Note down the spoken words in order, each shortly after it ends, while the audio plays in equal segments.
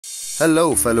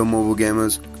Hello fellow mobile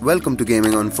gamers, welcome to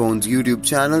Gaming on Phone's YouTube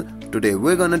channel. Today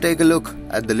we're gonna take a look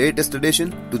at the latest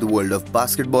addition to the world of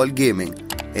basketball gaming,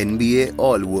 NBA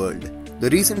All World.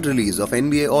 The recent release of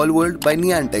NBA All World by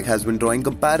Niantic has been drawing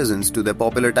comparisons to their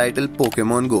popular title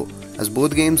Pokemon Go, as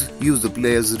both games use the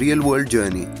player's real-world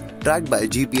journey, tracked by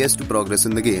GPS to progress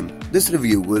in the game. This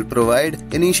review will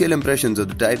provide initial impressions of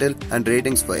the title and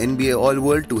ratings for NBA All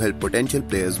World to help potential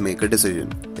players make a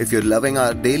decision. If you're loving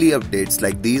our daily updates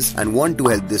like these and want to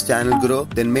help this channel grow,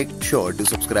 then make sure to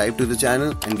subscribe to the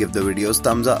channel and give the videos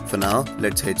thumbs up. For now,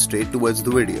 let's head straight towards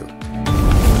the video.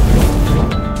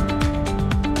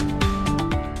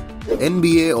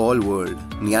 NBA All World,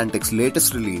 Niantic's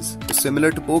latest release, is similar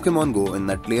to Pokemon Go in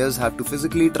that players have to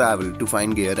physically travel to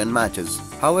find gear and matches.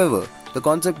 However, the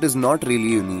concept is not really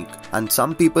unique, and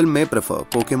some people may prefer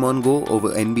Pokemon Go over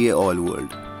NBA All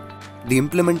World. The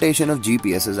implementation of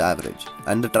GPS is average,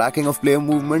 and the tracking of player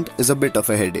movement is a bit of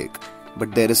a headache,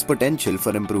 but there is potential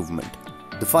for improvement.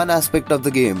 The fun aspect of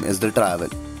the game is the travel,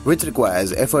 which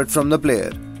requires effort from the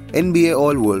player. NBA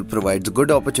All World provides a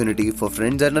good opportunity for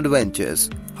friends and adventures.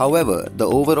 However, the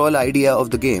overall idea of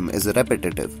the game is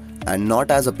repetitive and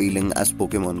not as appealing as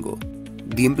Pokemon Go.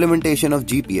 The implementation of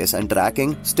GPS and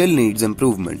tracking still needs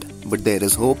improvement, but there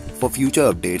is hope for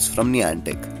future updates from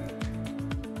Niantic.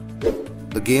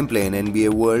 The gameplay in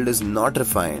NBA World is not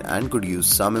refined and could use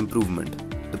some improvement.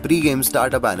 The pre-game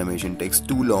startup animation takes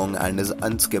too long and is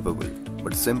unskippable,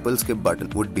 but a simple skip button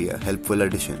would be a helpful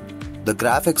addition. The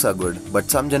graphics are good, but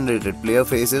some generated player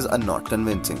faces are not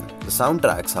convincing. The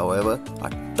soundtracks, however, are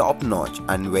top-notch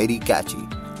and very catchy,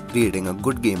 creating a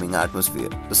good gaming atmosphere.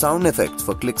 The sound effects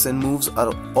for clicks and moves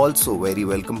are also very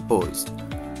well composed.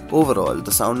 Overall,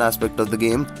 the sound aspect of the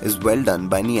game is well done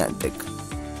by Niantic.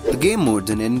 The game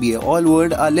modes in NBA All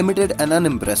World are limited and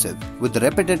unimpressive, with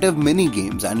repetitive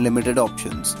mini-games and limited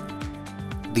options.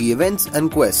 The events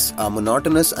and quests are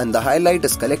monotonous, and the highlight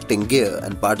is collecting gear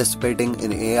and participating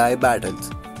in AI battles.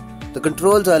 The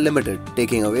controls are limited,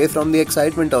 taking away from the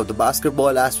excitement of the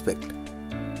basketball aspect.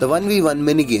 The 1v1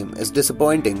 minigame is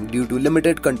disappointing due to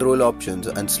limited control options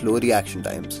and slow reaction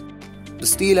times. The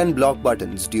steal and block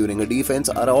buttons during a defense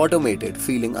are automated,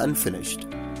 feeling unfinished.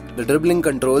 The dribbling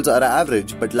controls are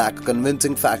average but lack a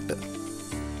convincing factor.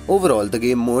 Overall, the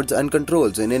game modes and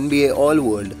controls in NBA All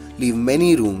World leave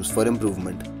many rooms for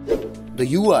improvement.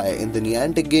 The UI in the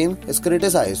Niantic game is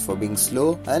criticized for being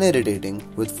slow and irritating,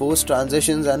 with forced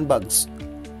transitions and bugs,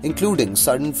 including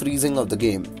sudden freezing of the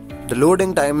game. The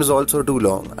loading time is also too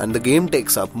long, and the game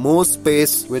takes up more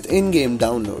space with in-game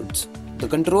downloads. The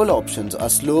control options are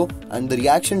slow, and the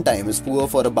reaction time is poor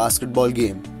for a basketball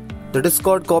game. The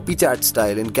Discord copy chat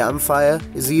style in Campfire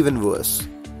is even worse.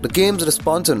 The game's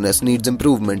responsiveness needs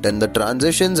improvement, and the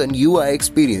transitions and UI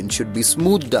experience should be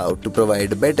smoothed out to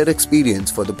provide a better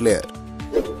experience for the player.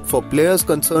 For players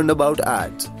concerned about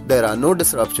ads, there are no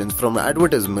disruptions from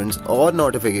advertisements or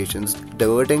notifications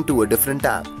diverting to a different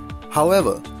tab.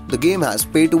 However, the game has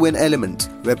pay-to-win elements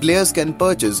where players can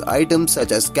purchase items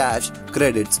such as cash,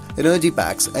 credits, energy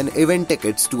packs, and event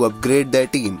tickets to upgrade their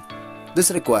team.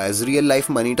 This requires real-life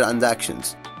money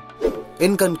transactions.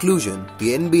 In conclusion,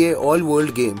 the NBA All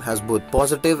World game has both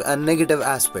positive and negative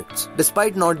aspects.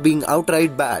 Despite not being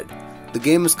outright bad, the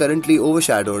game is currently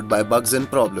overshadowed by bugs and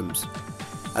problems.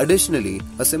 Additionally,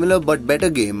 a similar but better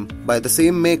game by the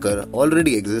same maker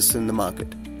already exists in the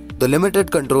market. The limited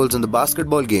controls in the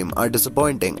basketball game are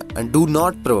disappointing and do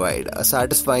not provide a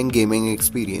satisfying gaming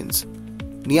experience.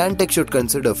 Niantic should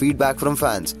consider feedback from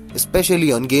fans,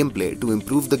 especially on gameplay, to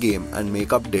improve the game and make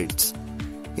updates.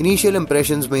 Initial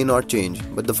impressions may not change,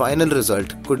 but the final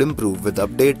result could improve with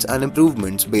updates and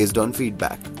improvements based on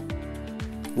feedback.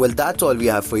 Well, that's all we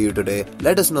have for you today.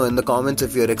 Let us know in the comments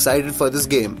if you're excited for this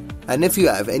game. And if you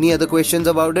have any other questions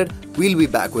about it, we'll be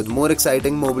back with more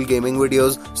exciting mobile gaming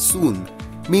videos soon.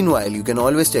 Meanwhile, you can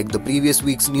always check the previous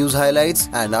week's news highlights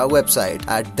and our website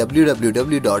at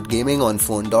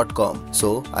www.gamingonphone.com.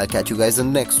 So, I'll catch you guys in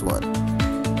the next one.